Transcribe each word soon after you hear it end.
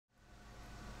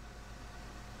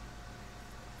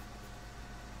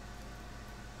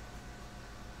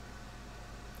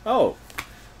Oh,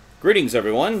 greetings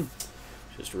everyone.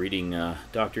 Just reading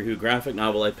Doctor Who graphic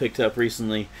novel I picked up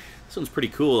recently. This one's pretty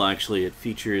cool actually. It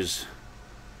features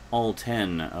all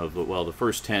 10 of, well, the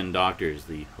first 10 Doctors.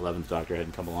 The 11th Doctor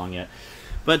hadn't come along yet.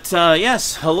 But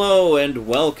yes, hello and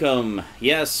welcome.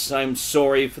 Yes, I'm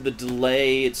sorry for the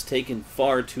delay. It's taken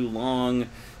far too long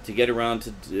to get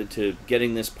around to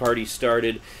getting this party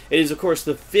started. It is, of course,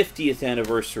 the 50th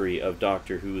anniversary of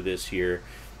Doctor Who this year.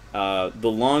 The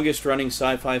longest running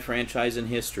sci-fi franchise in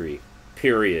history,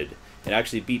 period. It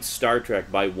actually beats Star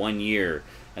Trek by 1 year,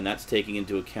 and that's taking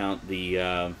into account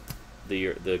the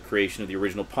creation of the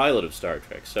original pilot of Star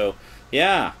Trek. So,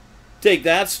 yeah, take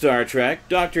that, Star Trek.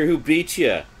 Doctor Who beat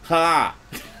you. Ha!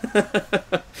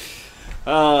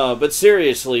 But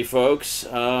seriously, folks,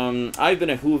 I've been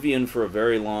a Whovian for a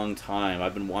very long time.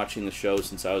 I've been watching the show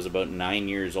since I was about 9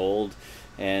 years old.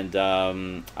 And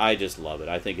I just love it.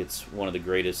 I think it's one of the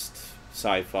greatest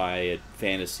sci-fi,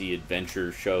 fantasy,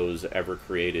 adventure shows ever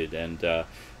created. And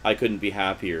I couldn't be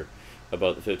happier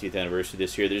about the 50th anniversary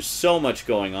this year. There's so much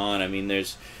going on. I mean,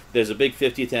 there's a big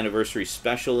 50th anniversary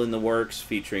special in the works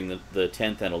featuring the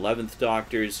 10th and 11th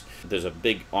Doctors. There's a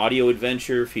big audio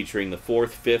adventure featuring the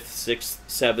 4th, 5th, 6th,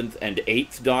 7th, and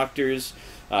 8th Doctors.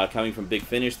 Coming from Big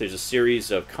Finish. There's a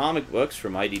series of comic books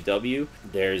from IDW.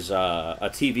 There's a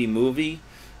TV movie,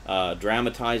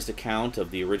 dramatized account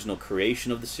of the original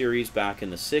creation of the series back in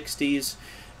the 60s.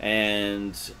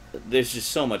 And there's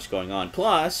just so much going on.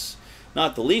 Plus,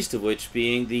 not the least of which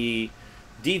being the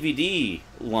DVD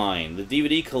line. The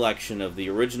DVD collection of the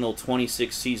original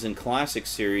 26-season classic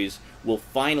series will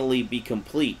finally be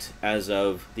complete as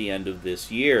of the end of this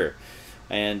year.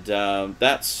 And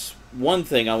that's one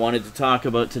thing I wanted to talk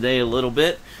about today a little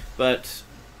bit, but,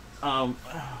 oh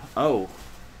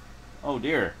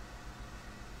dear.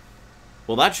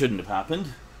 Well, that shouldn't have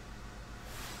happened.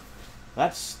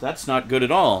 That's not good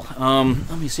at all.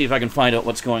 Let me see if I can find out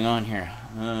what's going on here.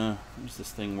 Does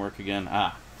this thing work again?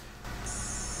 Ah.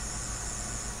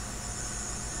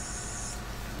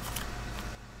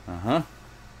 Uh-huh.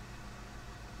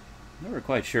 Never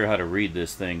quite sure how to read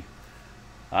this thing.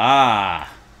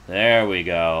 Ah, there we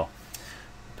go.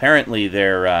 Apparently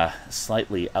they're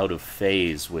slightly out of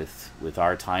phase with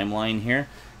our timeline here.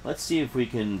 Let's see if we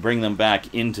can bring them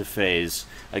back into phase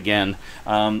again.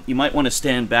 You might want to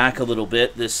stand back a little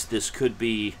bit. This could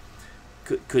be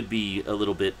a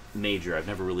little bit major. I've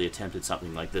never really attempted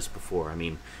something like this before. I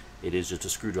mean, it is just a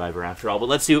screwdriver after all, but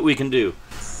let's see what we can do.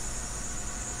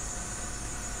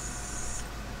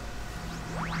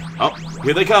 Oh,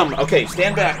 here they come. Okay,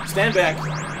 stand back. Stand back.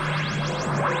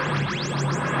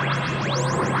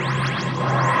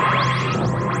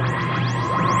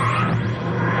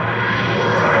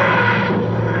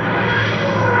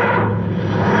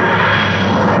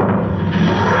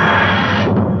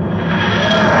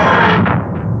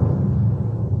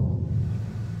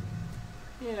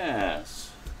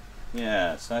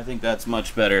 Yes, I think that's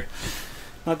much better.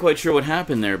 Not quite sure what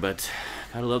happened there, but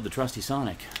gotta love the trusty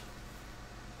Sonic.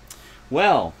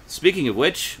 Well, speaking of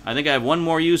which, I think I have one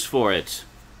more use for it.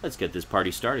 Let's get this party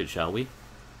started, shall we?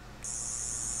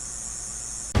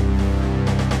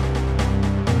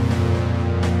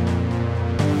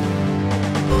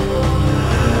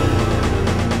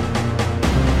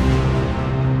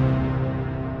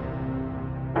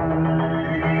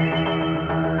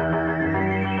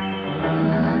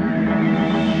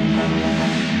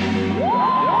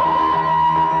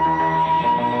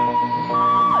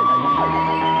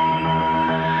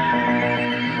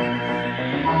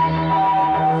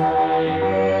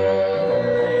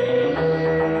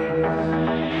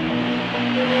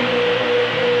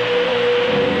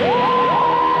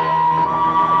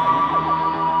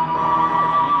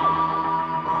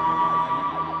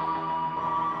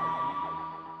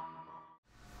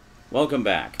 Welcome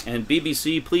back, and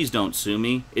BBC, please don't sue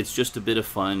me. It's just a bit of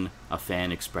fun, a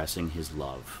fan expressing his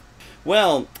love.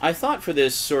 Well, I thought for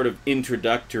this sort of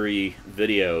introductory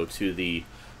video to the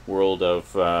world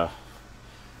of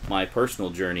my personal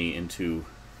journey into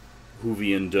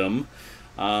Whoviandom,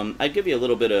 I'd give you a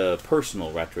little bit of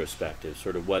personal retrospective,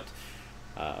 sort of what,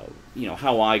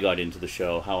 how I got into the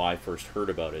show, how I first heard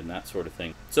about it, and that sort of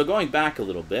thing. So going back a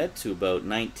little bit to about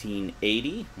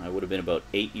 1980, I would have been about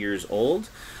 8 years old.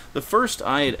 The first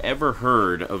I had ever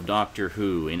heard of Doctor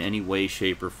Who in any way,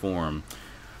 shape, or form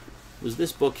was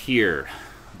this book here,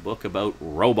 a book about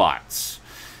robots.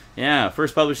 Yeah,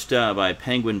 first published by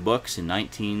Penguin Books in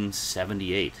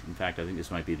 1978. In fact, I think this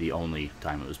might be the only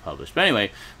time it was published. But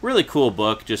anyway, really cool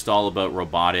book, just all about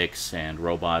robotics and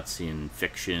robots in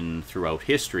fiction throughout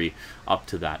history up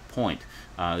to that point.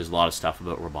 There's a lot of stuff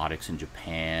about robotics in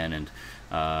Japan and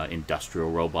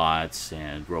industrial robots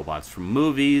and robots from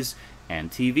movies and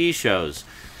TV shows.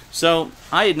 So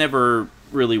I had never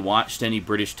really watched any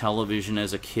British television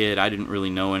as a kid. I didn't really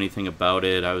know anything about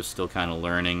it. I was still kind of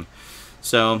learning.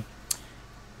 So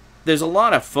there's a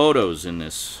lot of photos in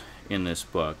this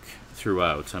book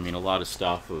throughout. I mean, a lot of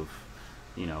stuff of,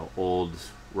 you know, old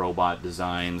robot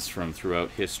designs from throughout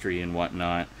history and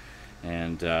whatnot,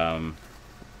 and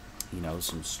you know,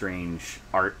 some strange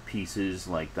art pieces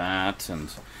like that and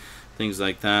things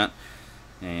like that.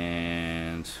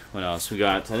 And what else we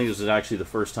got? I think this was actually the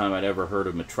first time I'd ever heard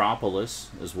of Metropolis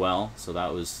as well. So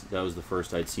that was the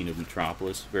first I'd seen of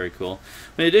Metropolis. Very cool.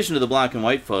 In addition to the black and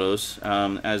white photos,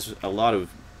 as a lot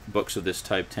of books of this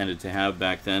type tended to have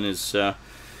back then, is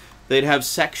they'd have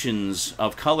sections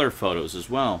of color photos as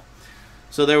well.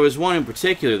 So there was one in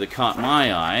particular that caught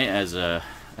my eye as a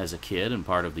kid and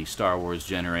part of the Star Wars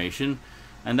generation,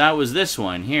 and that was this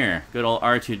one here. Good old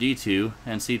R2-D2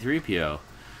 and C-3PO.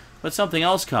 But something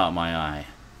else caught my eye.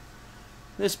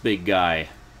 This big guy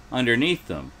underneath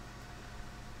them.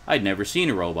 I'd never seen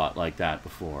a robot like that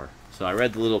before. So I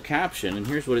read the little caption, and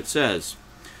here's what it says.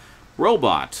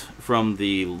 Robot from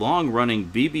the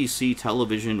long-running BBC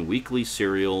television weekly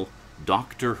serial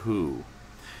Doctor Who.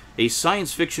 A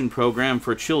science fiction program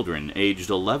for children aged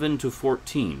 11 to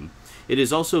 14. It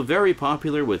is also very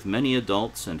popular with many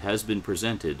adults and has been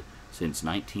presented since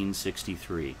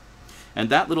 1963. And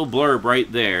that little blurb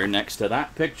right there, next to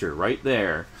that picture right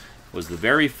there, was the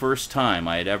very first time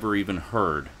I had ever even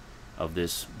heard of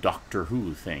this Doctor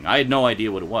Who thing. I had no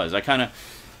idea what it was. I kind of,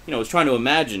 you know, was trying to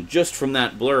imagine just from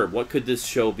that blurb, what could this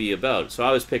show be about? So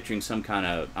I was picturing some kind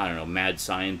of, I don't know, mad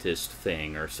scientist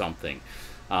thing or something.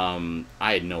 I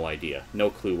had no idea, no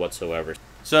clue whatsoever.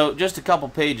 So just a couple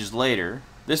pages later,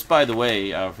 this, by the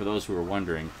way, for those who are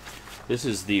wondering, this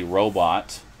is the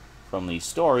robot from the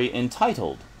story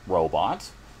entitled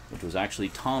Robot, which was actually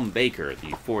Tom Baker,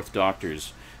 the Fourth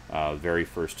Doctor's very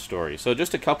first story. So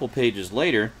just a couple pages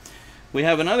later, we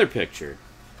have another picture.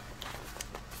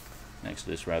 Next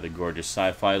to this rather gorgeous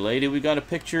sci-fi lady, we got a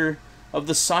picture of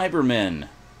the Cybermen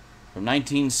from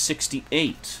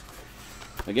 1968.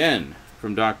 Again,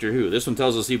 from Doctor Who. This one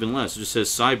tells us even less. It just says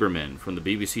Cybermen from the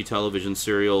BBC television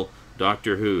serial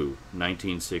Doctor Who,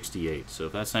 1968. So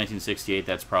if that's 1968,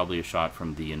 that's probably a shot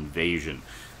from The Invasion,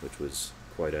 which was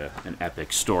quite an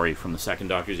epic story from the Second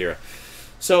Doctor's era.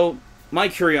 So my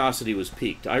curiosity was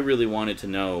piqued. I really wanted to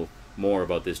know more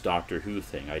about this Doctor Who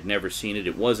thing. I'd never seen it.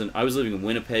 It wasn't. I was living in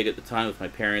Winnipeg at the time with my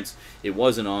parents. It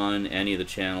wasn't on any of the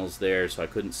channels there, so I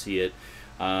couldn't see it.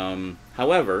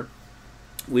 However,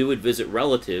 we would visit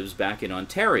relatives back in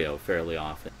Ontario fairly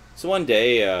often. So one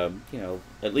day, you know,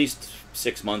 at least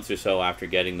 6 months or so after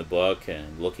getting the book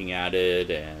and looking at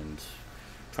it and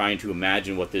trying to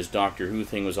imagine what this Doctor Who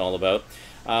thing was all about,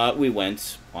 we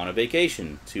went on a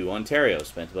vacation to Ontario,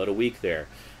 spent about a week there.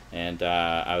 And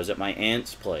I was at my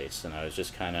aunt's place, and I was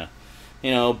just kind of,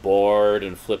 you know, bored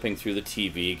and flipping through the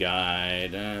TV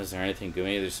guide. Is there anything good?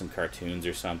 Maybe there's some cartoons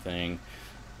or something.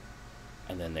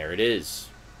 And then there it is.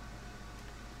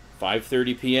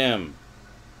 5:30 p.m.,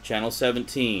 Channel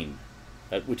 17,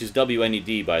 which is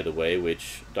WNED, by the way,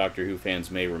 which Doctor Who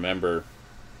fans may remember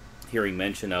hearing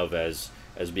mention of as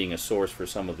being a source for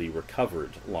some of the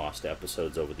recovered lost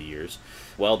episodes over the years.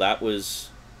 Well, that was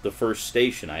the first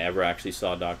station I ever actually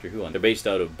saw Doctor Who on. They're based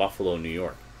out of Buffalo, New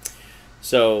York.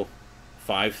 So,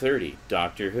 5:30,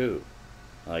 Doctor Who.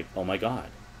 Like, oh my God,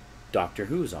 Doctor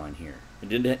Who's on here. It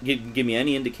didn't give me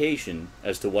any indication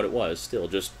as to what it was, still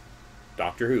just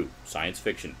Doctor Who, science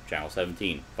fiction, Channel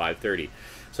 17, 5:30.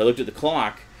 So I looked at the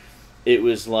clock, it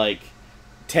was like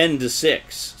 10 to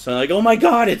 6. So I'm like, oh my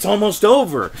God, it's almost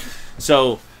over.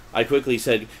 So I quickly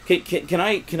said, can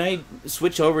I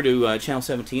switch over to Channel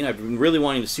 17? I've been really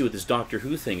wanting to see what this Doctor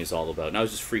Who thing is all about, and I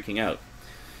was just freaking out.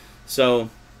 So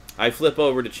I flip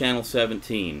over to Channel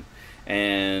 17,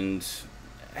 and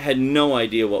had no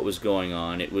idea what was going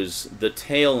on. It was the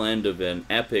tail end of an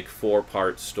epic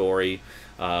 4-part story,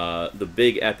 the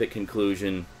big epic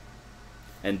conclusion,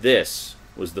 and this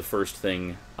was the first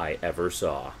thing I ever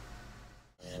saw.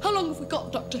 How long have we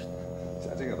got, Doctor?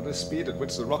 Setting at the speed at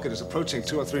which the rocket is approaching,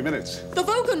 2 or 3 minutes. The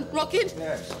Vogan rocket?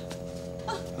 Yes.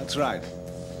 That's right.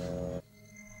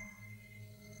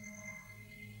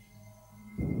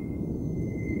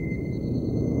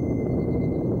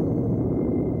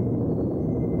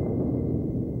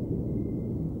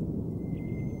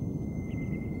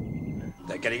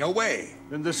 getting away.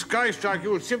 Then the Sky Striker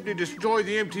will simply destroy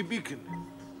the empty beacon.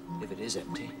 If it is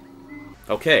empty.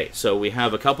 Okay, so we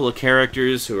have a couple of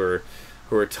characters who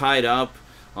are tied up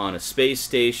on a space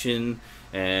station,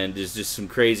 and there's just some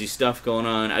crazy stuff going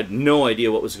on. I had no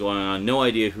idea what was going on, no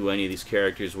idea who any of these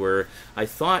characters were. I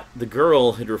thought the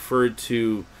girl had referred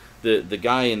to the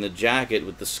guy in the jacket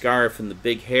with the scarf and the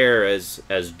big hair as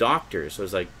Doctor. So I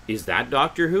was like, is that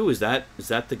Doctor Who? Is that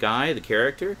the guy, the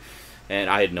character? And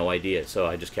I had no idea, so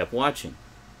I just kept watching.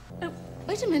 Oh,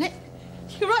 wait a minute.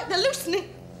 You're right, they're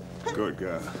loosening. Good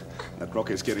girl. That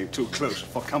rocket's getting too close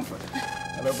for comfort.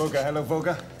 Hello, Voga. Hello,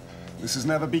 Voga. This is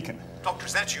Never Beacon. Doctor,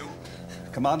 is that you?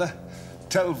 Commander,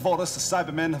 tell Vorus the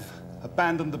Cybermen have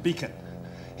abandoned the beacon.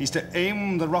 He's to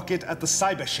aim the rocket at the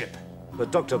cyber ship.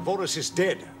 But Dr. Vorus is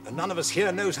dead, and none of us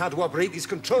here knows how to operate these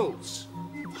controls.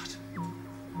 What?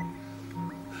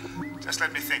 Just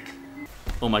let me think.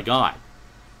 Oh my god.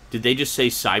 Did they just say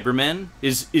Cybermen?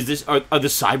 Are the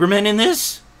Cybermen in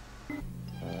this?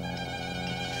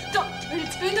 Doctor,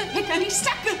 it's going to hit any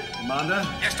second. Commander?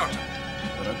 Yes, Doctor.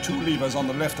 There are 2 levers on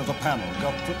the left of the panel.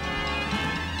 Got them?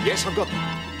 Yes, I've got them.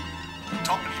 The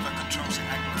top lever controls the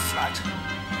angle of flight,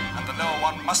 and the lower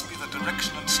one must be the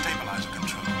direction and stabilizer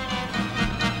control.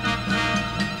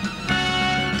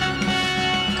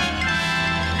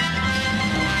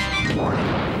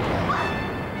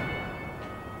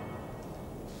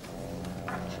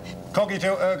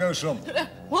 Cogito ergo sum.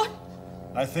 What?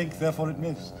 I think, therefore it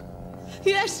missed.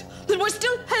 Yes, but we're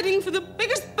still heading for the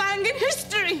biggest bang in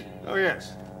history. Oh,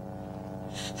 yes.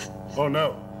 Oh,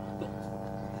 no.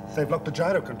 They've locked the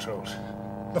gyro controls.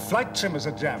 The flight trimmers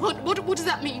are jammed. What does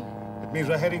that mean? It means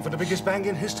we're heading for the biggest bang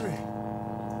in history.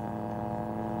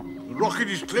 The rocket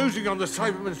is closing on the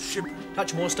Cybermen's ship.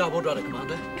 Touch more starboard rudder,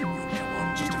 Commander. Come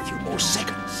on, just a few more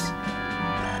seconds.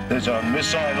 There's a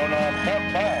missile on our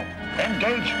port bow.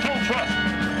 Engage full thrust.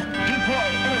 Deploy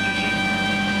energy shield.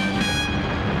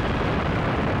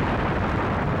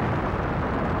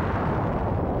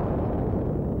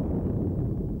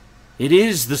 It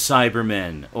is the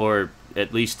Cybermen, or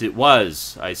at least it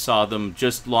was. I saw them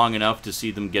just long enough to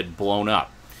see them get blown up.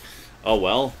 Oh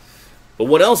well. But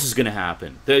what else is going to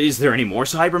happen? Is there any more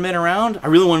Cybermen around? I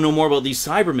really want to know more about these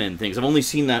Cybermen things. I've only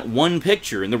seen that one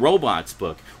picture in the robots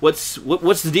book. What's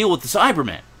the deal with the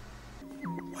Cybermen?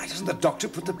 Why doesn't the Doctor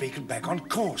put the beacon back on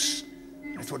course?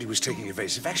 I thought he was taking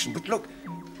evasive action, but look,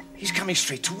 he's coming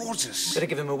straight towards us. Better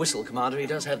give him a whistle, Commander. He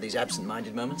does have these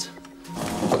absent-minded moments.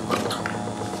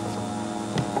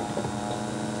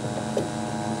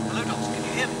 Hello, Doctor. Can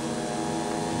you hear me?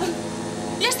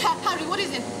 Yes, Harry, what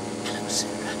is it? Hello,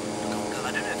 Sarah. Look, old girl,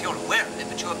 I don't know if you're aware of it,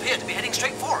 but you appear to be heading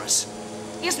straight for us.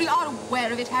 Yes, we are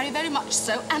aware of it, Harry, very much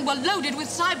so, and we're loaded with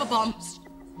cyber bombs.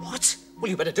 What? Well,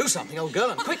 you better do something, old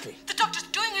girl, and quickly. The Doctor's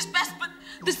doing his best, but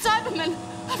the Cybermen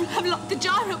have locked the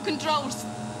gyro controls.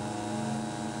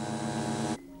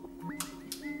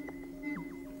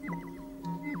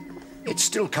 It's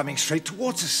still coming straight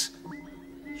towards us.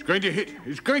 It's going to hit.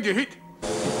 It's going to hit. That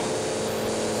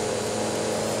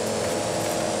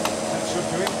should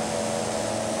do it.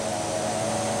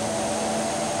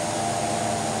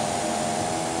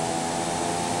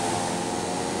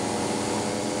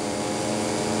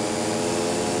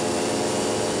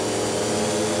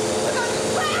 We're going to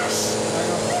crash!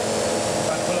 Hang on. If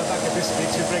I pull her back at this speed,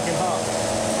 she'll break in half.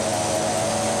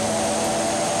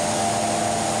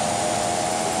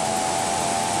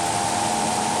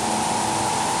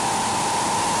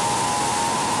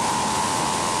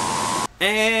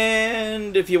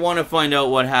 And if you want to find out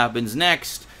what happens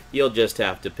next, you'll just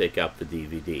have to pick up the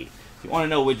DVD. If you want to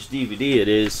know which DVD it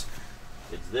is,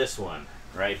 it's this one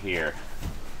right here.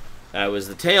 That was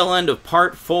the tail end of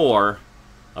Part 4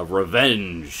 of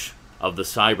Revenge of the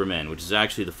Cybermen, which is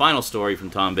actually the final story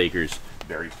from Tom Baker's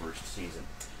very first season.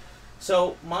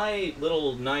 So my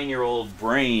little 9-year-old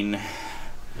brain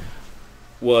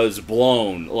was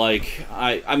blown. Like,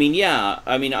 I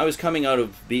was coming out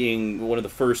of being one of the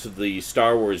first of the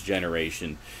Star Wars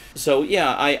generation. So,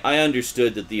 yeah, I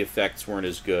understood that the effects weren't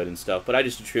as good and stuff, but I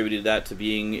just attributed that to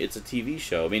being, it's a TV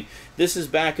show. I mean, this is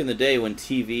back in the day when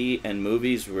TV and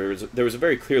movies, there was a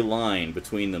very clear line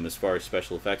between them as far as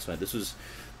special effects went. This was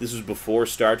before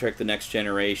Star Trek The Next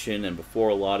Generation and before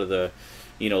a lot of the,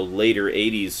 later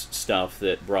 80s stuff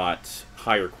that brought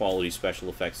higher quality special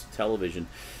effects to television.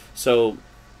 So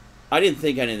I didn't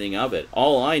think anything of it.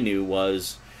 All I knew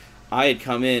was I had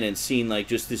come in and seen like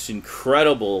just this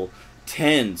incredible,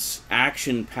 tense,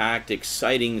 action-packed,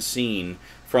 exciting scene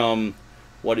from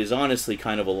what is honestly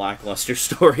kind of a lackluster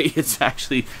story. It's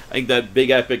actually, I think that big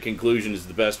epic conclusion is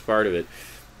the best part of it.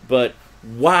 But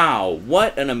wow,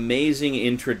 what an amazing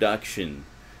introduction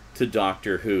to to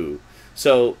Doctor Who.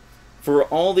 So for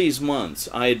all these months,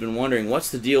 I had been wondering, what's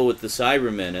the deal with the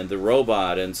Cybermen and the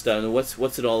robot and stuff, and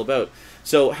what's it all about?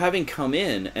 So having come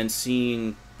in and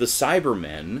seen the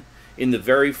Cybermen in the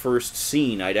very first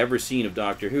scene I'd ever seen of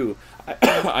Doctor Who,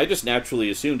 I just naturally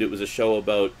assumed it was a show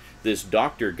about this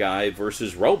doctor guy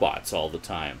versus robots all the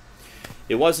time.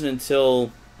 It wasn't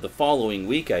until the following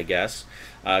week, I guess,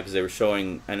 because they were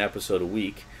showing an episode a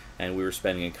week, and we were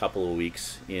spending a couple of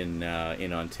weeks in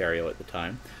Ontario at the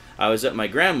time. I was at my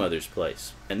grandmother's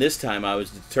place, and this time I was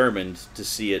determined to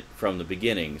see it from the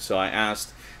beginning. So I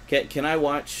asked, can I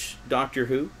watch Doctor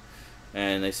Who?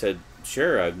 And they said,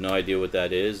 sure. I have no idea what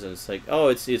that is. And it's like, oh,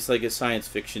 it's like a science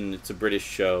fiction, it's a British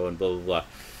show, and blah, blah, blah.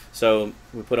 So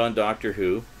we put on Doctor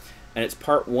Who, and it's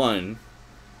part 1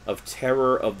 of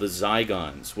Terror of the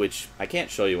Zygons, which I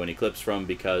can't show you any clips from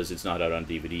because it's not out on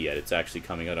DVD yet. It's actually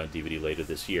coming out on DVD later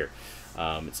this year.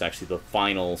 It's actually the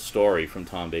final story from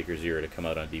Tom Baker's era to come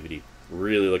out on DVD.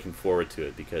 Really looking forward to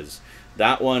it because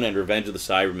that one and Revenge of the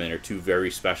Cybermen are 2 very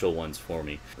special ones for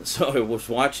me. So I was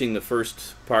watching the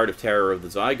first part of Terror of the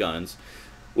Zygons,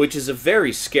 which is a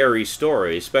very scary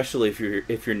story, especially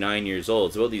if you're 9 years old.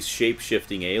 It's about these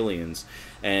shape-shifting aliens,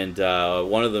 and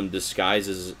one of them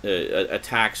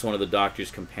attacks one of the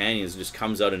Doctor's companions, and just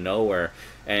comes out of nowhere.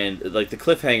 And like the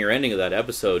cliffhanger ending of that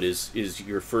episode is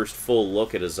your first full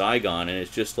look at a Zygon, and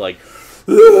it's just like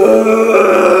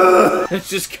it's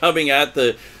just coming at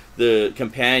the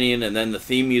companion, and then the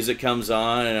theme music comes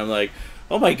on, and I'm like,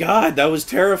 oh my god, that was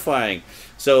terrifying.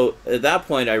 So at that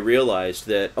point I realized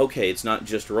that, okay, it's not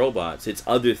just robots, it's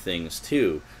other things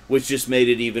too, which just made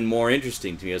it even more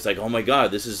interesting to me. I was like, oh my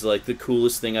god, this is like the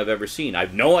coolest thing I've ever seen.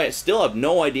 I still have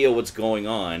no idea what's going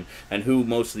on and who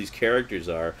most of these characters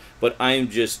are, but I'm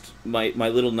just, my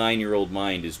little 9-year-old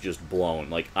mind is just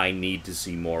blown. Like, I need to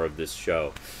see more of this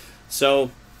show. So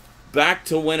back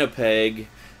to Winnipeg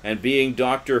and being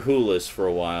Doctor Who-less for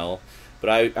a while.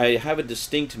 But I have a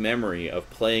distinct memory of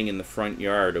playing in the front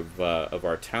yard of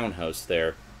our townhouse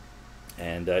there,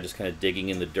 and just kind of digging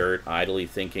in the dirt, idly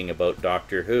thinking about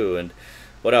Doctor Who. And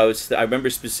I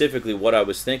remember specifically what I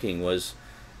was thinking was,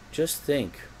 just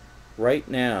think, right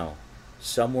now,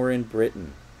 somewhere in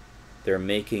Britain, they're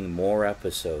making more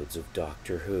episodes of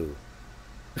Doctor Who.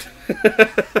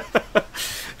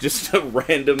 Just a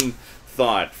random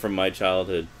thought from my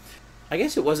childhood. I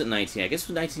guess it wasn't I guess it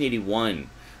was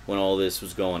 1981. When all this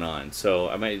was going on. So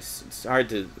I mean, it's hard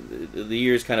to, the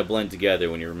years kind of blend together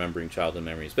when you're remembering childhood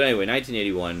memories. But anyway,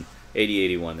 1981,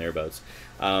 81, thereabouts.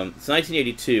 So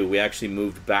 1982, we actually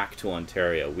moved back to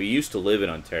Ontario. We used to live in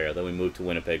Ontario, then we moved to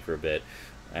Winnipeg for a bit,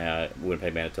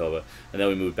 Winnipeg, Manitoba, and then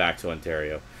we moved back to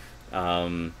Ontario.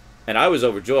 And I was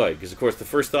overjoyed, because of course the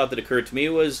first thought that occurred to me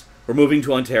was, we're moving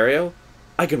to Ontario?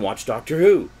 I can watch Doctor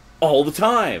Who all the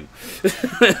time!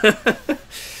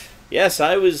 Yes,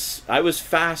 I was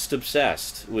fast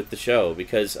obsessed with the show,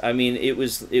 because I mean it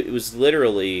was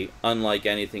literally unlike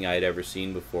anything I had ever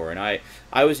seen before, and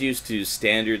I was used to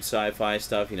standard sci-fi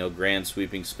stuff, you know, grand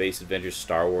sweeping space adventures,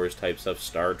 Star Wars type stuff,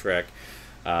 Star Trek,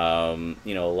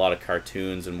 you know, a lot of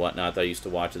cartoons and whatnot that I used to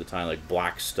watch at the time, like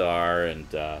Black Star and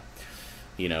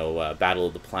you know, Battle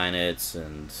of the Planets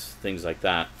and things like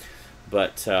that,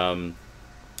 but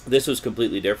this was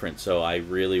completely different, so I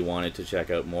really wanted to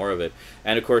check out more of it.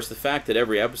 And of course, the fact that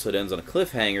every episode ends on a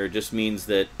cliffhanger just means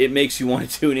that it makes you want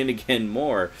to tune in again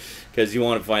more, because you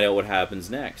want to find out what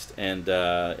happens next. And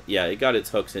yeah, it got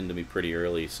its hooks into me pretty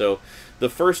early. So the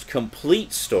first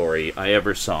complete story I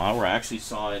ever saw, where I actually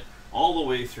saw it all the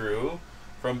way through,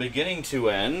 from beginning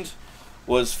to end,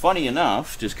 was, funny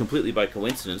enough, just completely by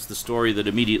coincidence, the story that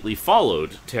immediately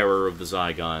followed Terror of the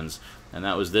Zygons. And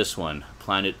that was this one,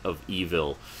 Planet of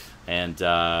Evil. And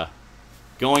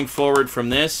going forward from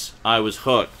this, I was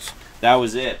hooked. That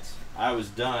was it. I was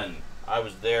done. I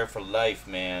was there for life,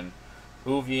 man.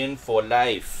 Whovian for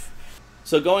life.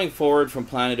 So going forward from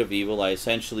Planet of Evil, I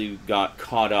essentially got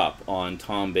caught up on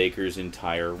Tom Baker's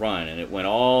entire run. And it went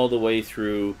all the way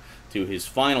through to his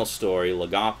final story,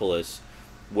 Logopolis,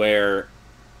 where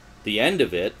the end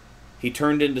of it, he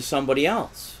turned into somebody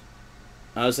else.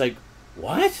 I was like,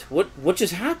 what? What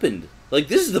just happened? Like,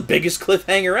 this is the biggest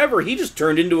cliffhanger ever. He just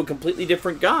turned into a completely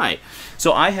different guy.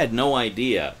 So I had no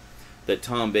idea that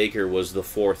Tom Baker was the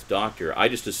 4th Doctor. I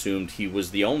just assumed he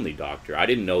was the only Doctor. I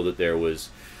didn't know that there was,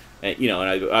 you know,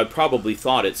 and I probably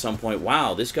thought at some point,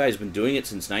 wow, this guy's been doing it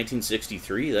since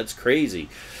 1963? That's crazy.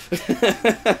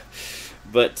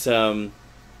 But, so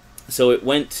it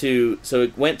went to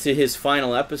his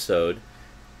final episode,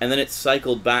 and then it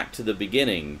cycled back to the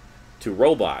beginning, to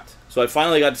Robot. So I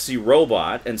finally got to see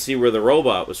Robot and see where the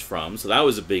robot was from. So that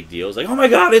was a big deal. It was like, oh my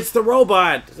god, it's the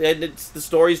robot! And the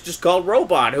story's just called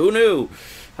Robot. Who knew?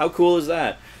 How cool is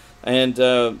that? And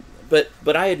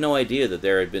but I had no idea that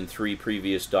there had been 3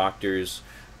 previous Doctors,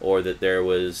 or that there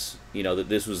was, you know, that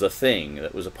this was a thing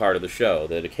that was a part of the show,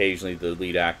 that occasionally the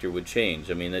lead actor would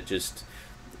change. I mean, that just,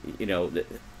 you know,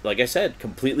 like I said,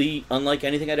 completely unlike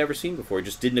anything I'd ever seen before. It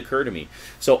just didn't occur to me.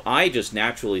 So I just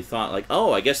naturally thought, like,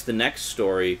 oh, I guess the next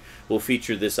story will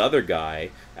feature this other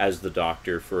guy as the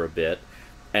Doctor for a bit,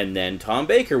 and then Tom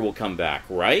Baker will come back,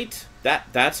 right?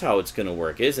 That's how it's going to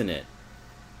work, isn't it?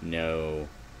 No,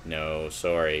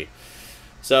 sorry.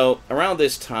 So around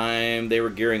this time, they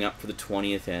were gearing up for the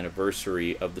 20th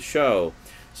anniversary of the show.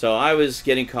 So I was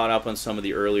getting caught up on some of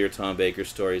the earlier Tom Baker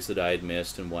stories that I had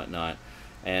missed and whatnot.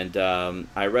 And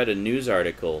I read a news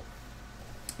article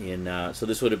in, so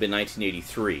this would have been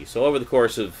 1983. So over the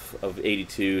course of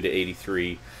 82 to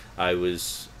 83, I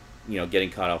was, you know,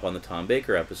 getting caught up on the Tom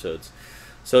Baker episodes.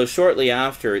 So shortly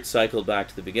after it cycled back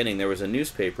to the beginning, there was a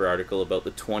newspaper article about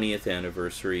the 20th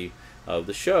anniversary of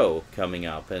the show coming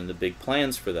up and the big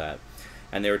plans for that.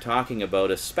 And they were talking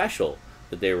about a special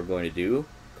that they were going to do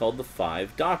called The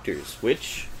 5 Doctors,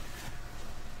 which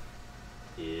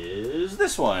is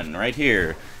this one right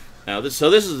here. Now, this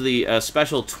is the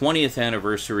special 20th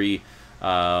anniversary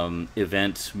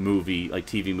event movie, like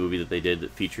TV movie that they did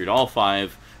that featured all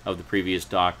 5 of the previous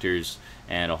Doctors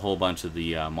and a whole bunch of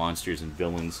the monsters and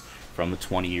villains from the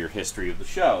 20-year history of the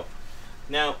show.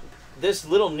 Now, this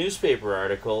little newspaper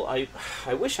article,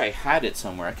 I wish I had it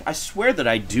somewhere. I swear that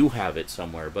I do have it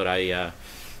somewhere, but I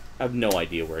have no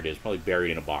idea where it is. Probably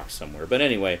buried in a box somewhere. But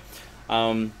anyway,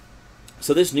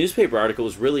 so this newspaper article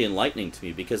was really enlightening to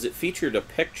me because it featured a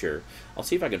picture. I'll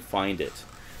see if I can find it.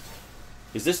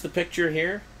 Is this the picture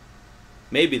here?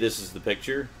 Maybe this is the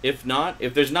picture. If not,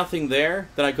 if there's nothing there,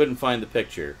 then I couldn't find the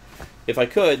picture. If I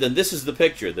could, then this is the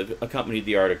picture that accompanied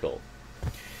the article.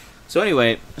 So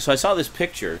anyway, so I saw this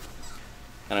picture,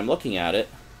 and I'm looking at it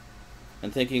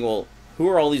and thinking, well, who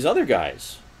are all these other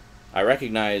guys? I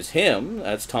recognize him,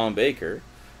 that's Tom Baker,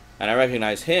 and I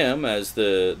recognize him as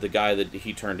the guy that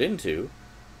he turned into,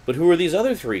 but who are these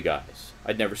other 3 guys?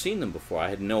 I'd never seen them before. I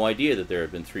had no idea that there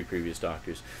had been 3 previous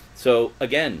Doctors. So,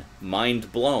 again,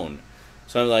 mind blown.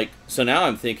 So I'm like, so now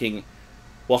I'm thinking,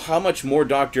 well, how much more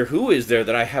Doctor Who is there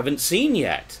that I haven't seen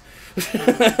yet?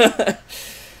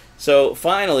 So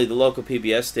finally, the local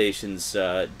PBS stations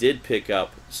did pick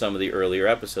up some of the earlier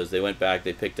episodes. They went back,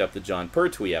 they picked up the John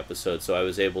Pertwee episode, so I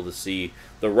was able to see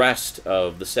the rest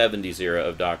of the 70s era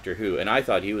of Doctor Who, and I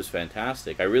thought he was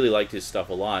fantastic. I really liked his stuff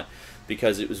a lot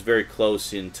because it was very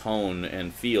close in tone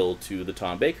and feel to the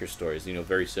Tom Baker stories. You know,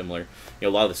 very similar. You know,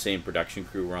 a lot of the same production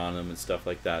crew were on them and stuff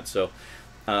like that. So,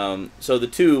 so the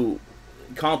two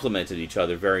complemented each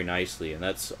other very nicely, and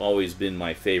that's always been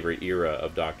my favorite era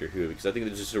of Doctor Who because I think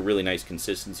there's just a really nice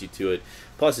consistency to it.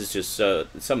 Plus, it's just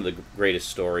some of the greatest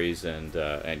stories and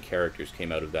characters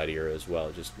came out of that era as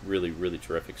well. Just really, really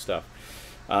terrific stuff.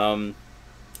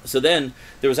 So then,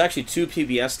 there was actually 2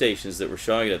 PBS stations that were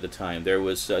showing it at the time. There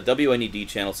was WNED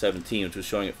Channel 17, which was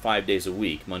showing it 5 days a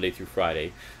week, Monday through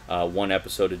Friday, 1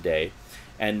 episode a day.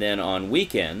 And then on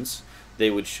weekends, they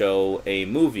would show a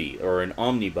movie or an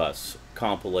omnibus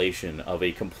compilation of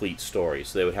a complete story.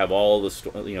 So they would have all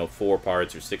the 4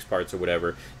 parts or 6 parts or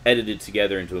whatever edited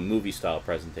together into a movie-style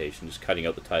presentation, just cutting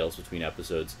out the titles between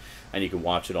episodes, and you can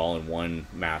watch it all in one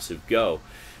massive go.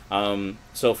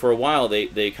 So for a while,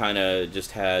 they kind of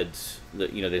just had,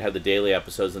 they'd have the daily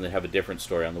episodes and they'd have a different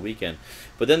story on the weekend.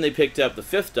 But then they picked up the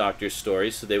 5th Doctor's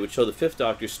stories, so they would show the 5th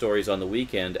Doctor's stories on the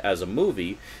weekend as a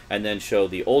movie, and then show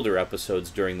the older episodes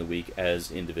during the week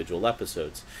as individual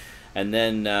episodes. And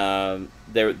then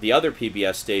the other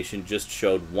PBS station just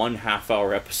showed 1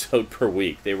 half-hour episode per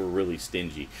week. They were really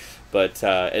stingy. But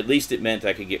at least it meant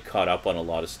I could get caught up on a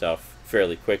lot of stuff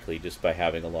fairly quickly just by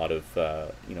having a lot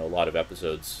of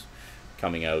episodes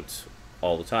coming out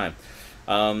all the time.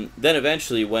 Then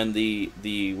eventually, when the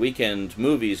weekend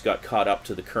movies got caught up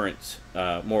to the current,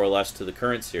 more or less to the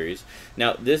current series.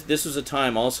 Now, this was a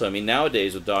time also, I mean,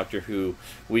 nowadays with Doctor Who,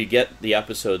 we get the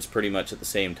episodes pretty much at the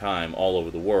same time all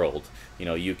over the world. You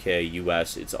know, UK,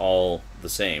 US, it's all the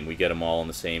same. We get them all on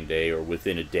the same day or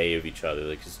within a day of each other.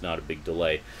 Like, it's not a big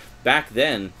delay. Back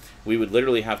then, we would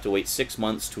literally have to wait 6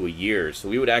 months to a year, so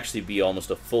we would actually be almost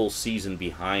a full season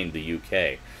behind the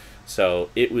UK. So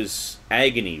it was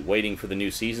agony waiting for the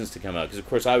new seasons to come out, because of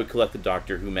course I would collect the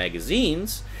Doctor Who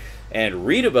magazines and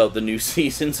read about the new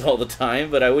seasons all the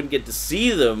time, but I wouldn't get to see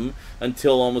them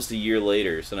until almost a year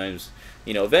later. Sometimes,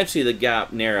 eventually the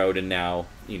gap narrowed, and now,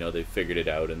 they figured it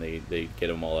out and they get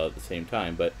them all out at the same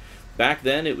time. But back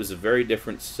then it was a very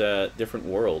different different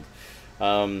world.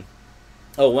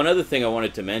 Oh, one other thing I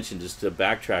wanted to mention, just to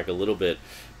backtrack a little bit,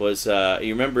 was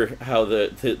you remember how the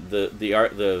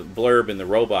blurb in the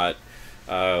Robot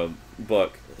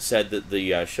book said that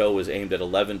the show was aimed at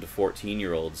 11 to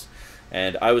 14-year-olds,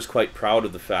 and I was quite proud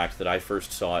of the fact that I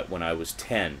first saw it when I was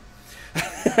 10.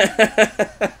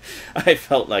 I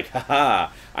felt like,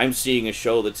 haha, I'm seeing a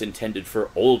show that's intended for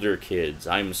older kids.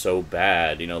 I'm so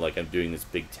bad. You know, like I'm doing this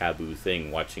big taboo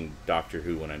thing, watching Doctor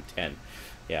Who when I'm 10.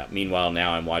 Yeah, meanwhile,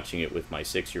 now I'm watching it with my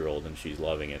 6-year-old, and she's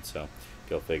loving it, so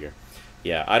go figure.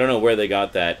 Yeah, I don't know where they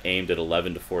got that aimed at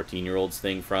 11 to 14-year-olds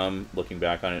thing from. Looking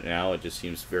back on it now, it just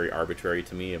seems very arbitrary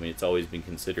to me. I mean, it's always been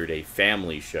considered a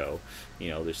family show. You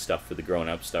know, there's stuff for the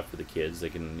grown-ups, stuff for the kids.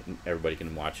 Everybody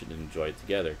can watch it and enjoy it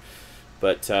together.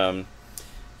 But,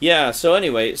 yeah, so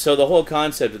anyway, so the whole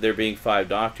concept of there being 5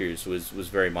 doctors was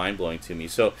very mind-blowing to me.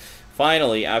 So,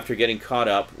 finally, after getting caught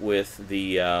up with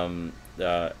the,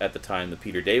 at the time, the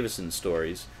Peter Davison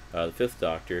stories, the 5th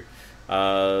Doctor,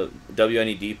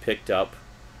 WNED picked up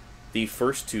the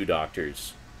first 2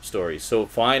 Doctors stories. So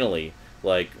finally,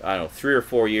 like, I don't know, 3 or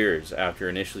 4 years after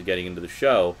initially getting into the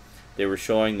show, they were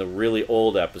showing the really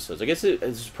old episodes. I guess it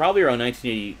was probably around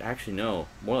 1980, actually no,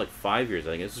 more like 5 years, I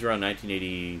think. This is around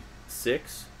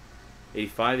 1986,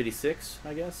 85, 86,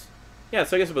 I guess. Yeah,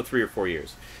 so I guess about 3 or 4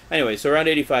 years. Anyway, so around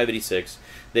 85, 86,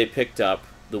 they picked up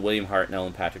the William Hart and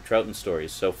Ellen Patrick Troughton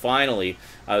stories. So finally,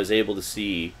 I was able to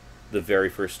see the very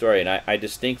first story, and I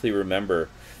distinctly remember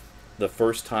the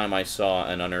first time I saw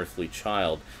An Unearthly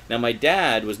Child. Now, my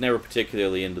dad was never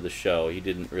particularly into the show. He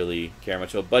didn't really care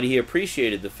much about it, but he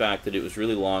appreciated the fact that it was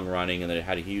really long-running and that it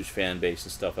had a huge fan base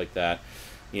and stuff like that.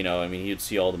 You know, I mean, he'd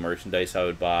see all the merchandise I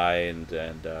would buy, and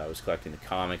I was collecting the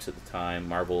comics at the time.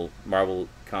 Marvel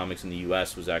Comics in the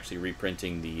U.S. was actually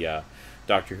reprinting the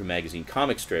Doctor Who magazine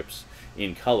comic strips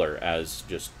in color as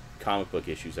just comic book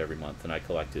issues every month, and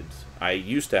I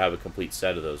used to have a complete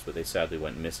set of those, but they sadly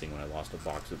went missing when I lost a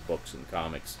box of books and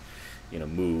comics, you know,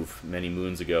 many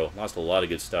moons ago. Lost a lot of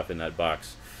good stuff in that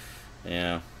box.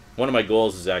 Yeah, one of my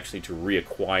goals is actually to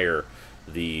reacquire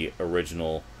the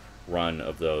original run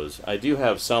of those. I do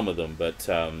have some of them, but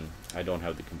I don't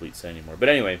have the complete set anymore. But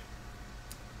anyway,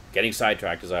 getting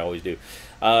sidetracked as I always do.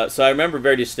 So I remember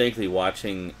very distinctly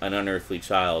watching An Unearthly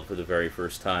Child for the very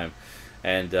first time,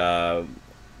 and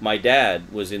my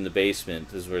dad was in the basement.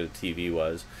 This is where the TV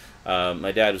was.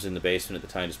 My dad was in the basement at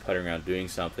the time, just puttering around doing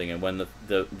something, and when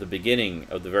the beginning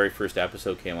of the very first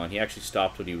episode came on, he actually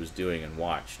stopped what he was doing and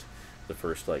watched the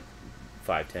first, like,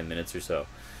 5-10 minutes or so.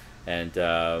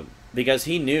 And because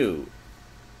he knew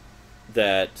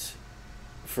that,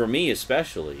 for me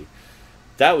especially,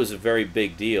 that was a very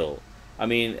big deal. I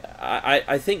mean,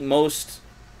 I think most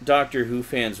Doctor Who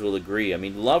fans will agree. I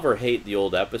mean, love or hate the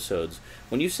old episodes,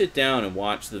 when you sit down and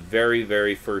watch the very,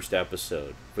 very first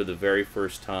episode for the very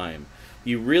first time,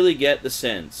 you really get the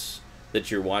sense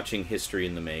that you're watching history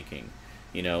in the making.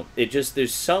 You know,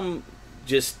 there's some,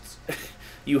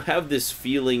 you have this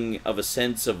feeling of a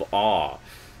sense of awe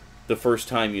the first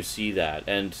time you see that.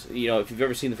 And, you know, if you've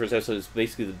ever seen the first episode, it's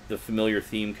basically the familiar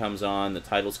theme comes on, the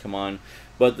titles come on,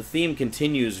 but the theme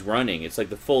continues running. It's like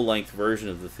the full-length version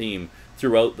of the theme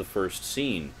throughout the first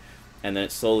scene. And then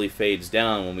it slowly fades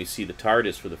down when we see the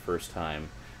TARDIS for the first time,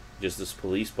 just this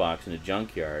police box in a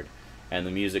junkyard, and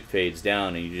the music fades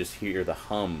down and you just hear the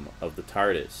hum of the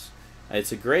TARDIS. And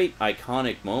it's a great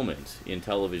iconic moment in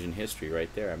television history right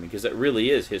there. I mean, because it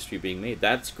really is history being made.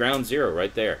 That's ground zero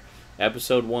right there.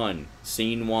 Episode 1,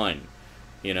 Scene 1,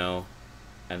 you know,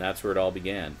 and that's where it all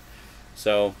began.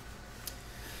 So,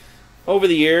 over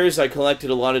the years, I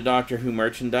collected a lot of Doctor Who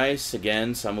merchandise,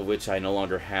 again, some of which I no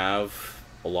longer have,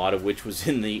 a lot of which was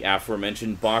in the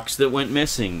aforementioned box that went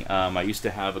missing. I used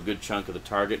to have a good chunk of the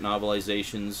Target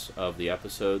novelizations of the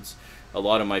episodes. A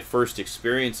lot of my first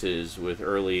experiences with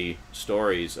early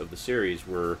stories of the series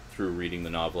were through reading the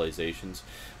novelizations.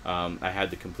 I had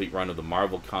the complete run of the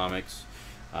Marvel comics.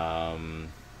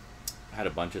 Had a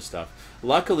bunch of stuff.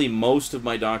 Luckily, most of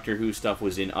my Doctor Who stuff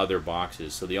was in other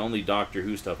boxes, so the only Doctor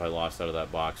Who stuff I lost out of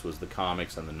that box was the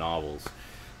comics and the novels.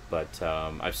 But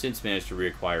I've since managed to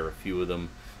reacquire a few of them,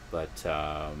 but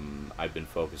I've been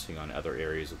focusing on other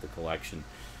areas of the collection.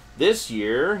 This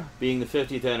year, being the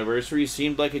 50th anniversary,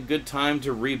 seemed like a good time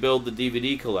to rebuild the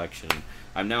DVD collection.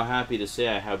 I'm now happy to say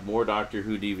I have more Doctor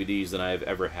Who DVDs than I have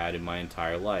ever had in my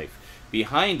entire life.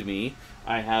 Behind me,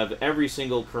 I have every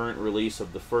single current release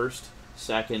of the first,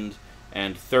 second,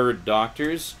 and third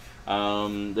Doctors.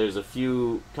 There's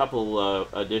a couple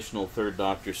additional third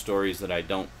Doctor stories that I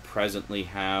don't presently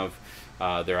have.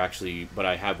 They're actually, but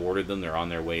I have ordered them. They're on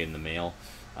their way in the mail.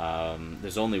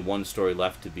 There's only one story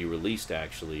left to be released,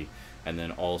 actually, and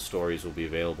then all stories will be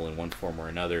available in one form or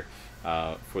another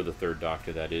for the Third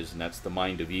Doctor, that is, and that's The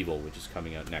Mind of Evil, which is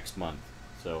coming out next month.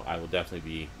 So I will definitely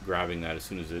be grabbing that as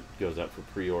soon as it goes up for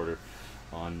pre-order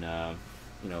on,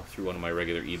 through one of my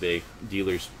regular eBay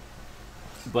dealers.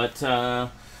 But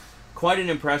quite an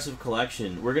impressive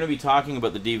collection. We're going to be talking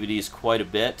about the DVDs quite a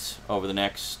bit over the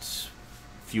next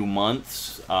few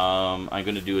months. I'm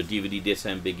going to do a DVD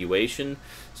disambiguation.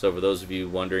 So for those of you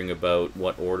wondering about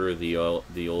what order the old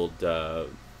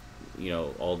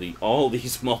all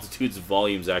these multitudes of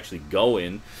volumes actually go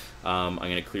in, I'm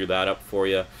going to clear that up for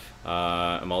you.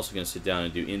 I'm also going to sit down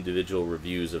and do individual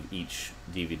reviews of each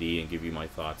DVD and give you my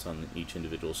thoughts on each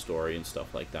individual story and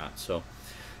stuff like that. So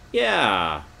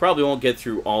yeah, probably won't get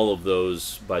through all of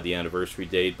those by the anniversary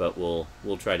date, but we'll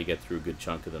try to get through a good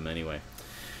chunk of them anyway.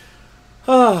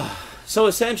 So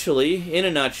essentially, in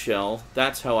a nutshell,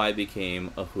 that's how I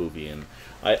became a Whovian.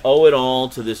 I owe it all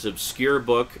to this obscure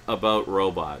book about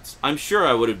robots. I'm sure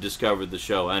I would have discovered the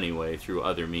show anyway through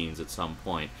other means at some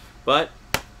point. But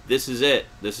this is it.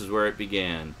 This is where it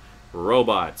began.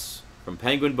 Robots from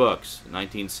Penguin Books,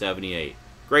 1978.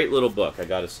 Great little book, I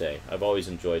gotta say. I've always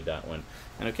enjoyed that one.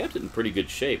 And I've kept it in pretty good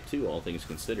shape, too, all things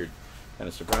considered. Kind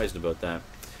of surprised about that.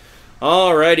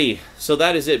 Alrighty, so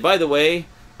that is it. By the way,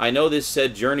 I know this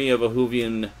said Journey of a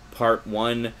Whovian Part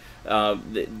 1.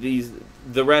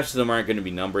 The rest of them aren't going to be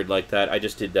numbered like that. I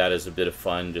just did that as a bit of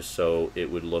fun, just so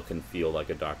it would look and feel like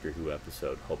a Doctor Who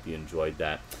episode. Hope you enjoyed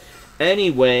that.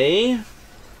 Anyway,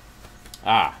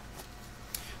 I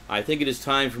think it is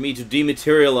time for me to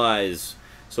dematerialize.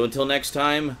 So until next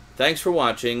time, thanks for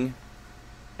watching,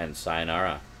 and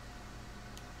sayonara.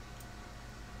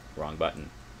 Wrong button.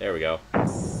 There we go.